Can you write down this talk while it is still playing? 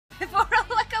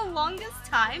for like a longest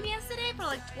time yesterday, for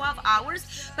like 12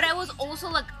 hours, but I was also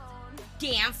like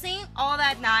dancing all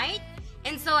that night,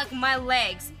 and so like my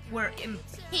legs were in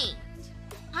pain.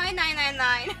 Hi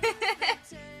 999.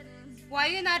 Why are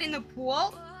you not in the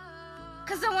pool?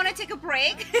 Cause I want to take a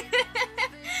break.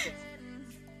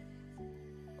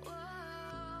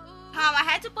 I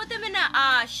had to put them in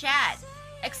a shed,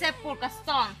 except for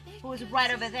Gaston, who was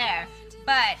right over there.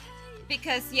 But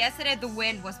because yesterday the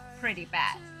wind was pretty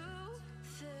bad.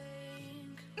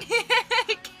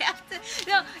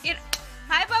 No,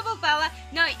 hi Bubble Bella.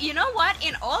 No, you know what?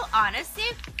 In all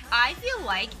honesty, I feel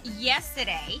like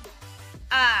yesterday,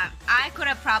 I could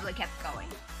have probably kept going.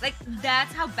 Like,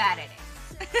 that's how bad it is.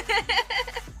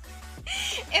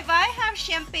 If I have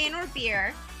champagne or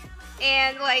beer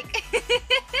and like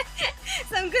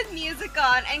some good music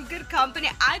on and good company,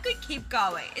 I could keep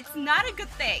going. It's not a good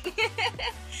thing.